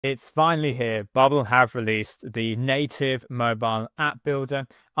It's finally here. Bubble have released the native mobile app builder.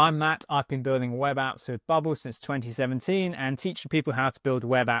 I'm Matt. I've been building web apps with Bubble since 2017 and teaching people how to build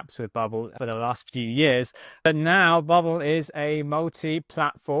web apps with Bubble for the last few years. But now Bubble is a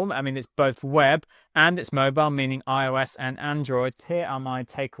multi-platform. I mean, it's both web and it's mobile, meaning iOS and Android. Here are my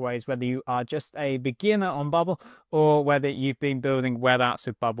takeaways, whether you are just a beginner on Bubble or whether you've been building web apps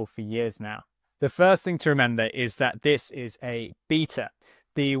with Bubble for years now. The first thing to remember is that this is a beta.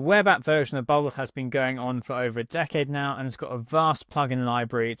 The web app version of Bubble has been going on for over a decade now and has got a vast plugin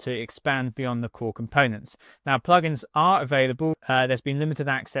library to expand beyond the core components. Now, plugins are available. There's been limited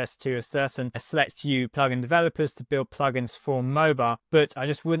access to a select few plugin developers to build plugins for mobile, but I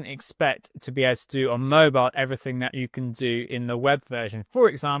just wouldn't expect to be able to do on mobile everything that you can do in the web version. For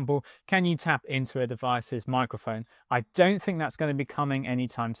example, can you tap into a device's microphone? I don't think that's going to be coming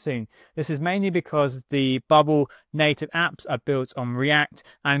anytime soon. This is mainly because the Bubble native apps are built on React,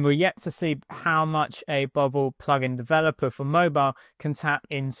 and we're yet to see how much a Bubble plugin developer for mobile can tap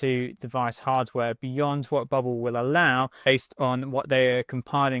into device hardware beyond what Bubble will allow based on what they are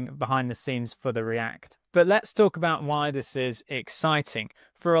compiling behind the scenes for the React. But let's talk about why this is exciting.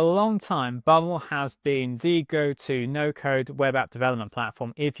 For a long time, Bubble has been the go-to no-code web app development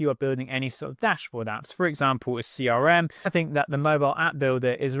platform if you are building any sort of dashboard apps. For example, a CRM. I think that the mobile app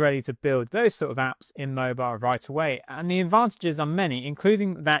builder is ready to build those sort of apps in mobile right away. And the advantages are many,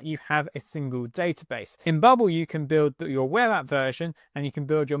 including that you have a single database. In Bubble, you can build your web app version and you can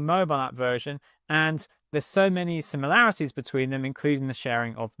build your mobile app version. And there's so many similarities between them, including the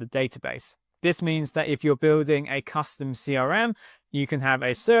sharing of the database. This means that if you're building a custom CRM, you can have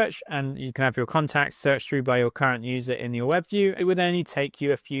a search and you can have your contacts searched through by your current user in your web view. It would only take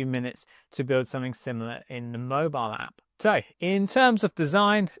you a few minutes to build something similar in the mobile app. So in terms of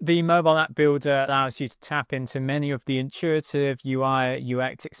design, the mobile app builder allows you to tap into many of the intuitive UI,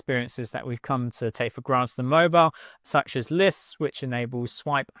 UX experiences that we've come to take for granted on mobile, such as lists, which enables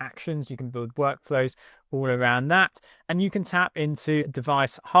swipe actions. You can build workflows all around that. And you can tap into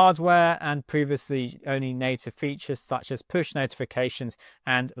device hardware and previously only native features such as push notifications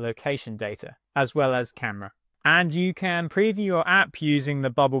and location data, as well as camera. And you can preview your app using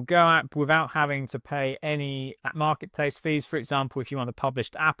the Bubble Go app without having to pay any marketplace fees. For example, if you want to publish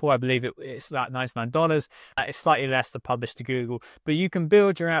to Apple, I believe it's like $99. It's slightly less to publish to Google, but you can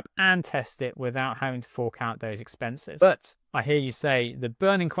build your app and test it without having to fork out those expenses. But I hear you say the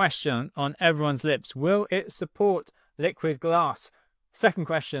burning question on everyone's lips, will it support liquid glass? Second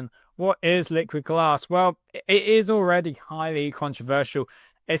question, what is liquid glass? Well, it is already highly controversial.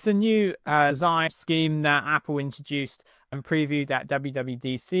 It's a new design scheme that Apple introduced and previewed at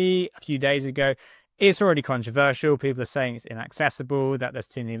WWDC a few days ago. It's already controversial. People are saying it's inaccessible, that there's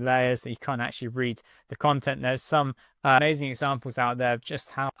too many layers, that you can't actually read the content. There's some amazing examples out there of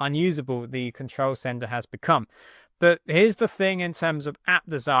just how unusable the control center has become. But here's the thing in terms of app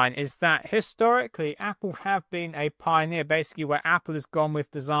design is that historically, Apple have been a pioneer, basically where Apple has gone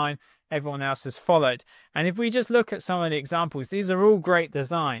with design, everyone else has followed. And if we just look at some of the examples, these are all great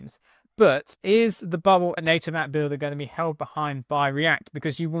designs. But is the Bubble native app builder going to be held behind by React?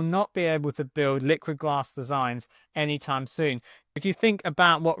 Because you will not be able to build liquid glass designs anytime soon. If you think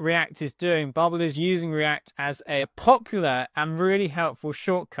about what React is doing, Bubble is using React as a popular and really helpful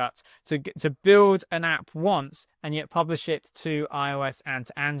shortcut to build an app once and yet publish it to iOS and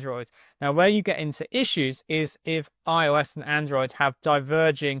to Android. Now, where you get into issues is if iOS and Android have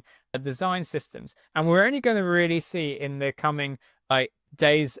diverging design systems. And we're only going to really see in the coming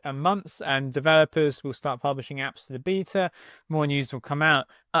days and months, and developers will start publishing apps to the beta, more news will come out.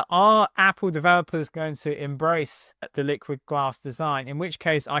 Are Apple developers going to embrace the liquid glass design? In which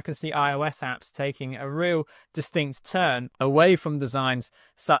case I can see iOS apps taking a real distinct turn away from designs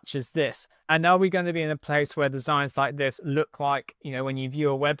such as this. And are we going to be in a place where designs like this look like, you know, when you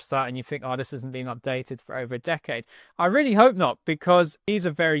view a website and you think, oh, this hasn't been updated for over a decade? I really hope not, because these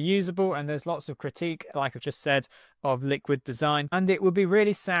are very usable and there's lots of critique, like I've just said, of liquid design. And it would be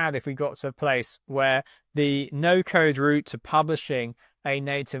really sad if we got to a place where the no-code route to publishing a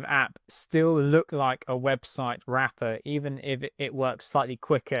native app still look like a website wrapper, even if it works slightly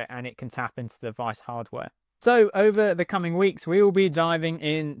quicker and it can tap into the device hardware. So over the coming weeks, we will be diving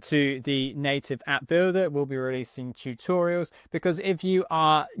into the native app builder. We'll be releasing tutorials, because if you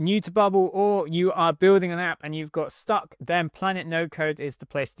are new to Bubble or you are building an app and you've got stuck, then Planet No Code is the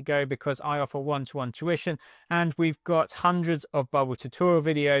place to go, because I offer one-to-one tuition and we've got hundreds of Bubble tutorial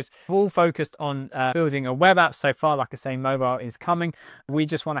videos all focused on building a web app. So far, like I say, mobile is coming. We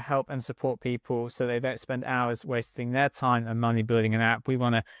just want to help and support people so they don't spend hours wasting their time and money building an app. We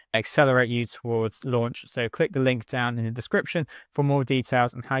want to accelerate you towards launch so click the link down in the description for more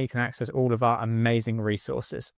details on how you can access all of our amazing resources.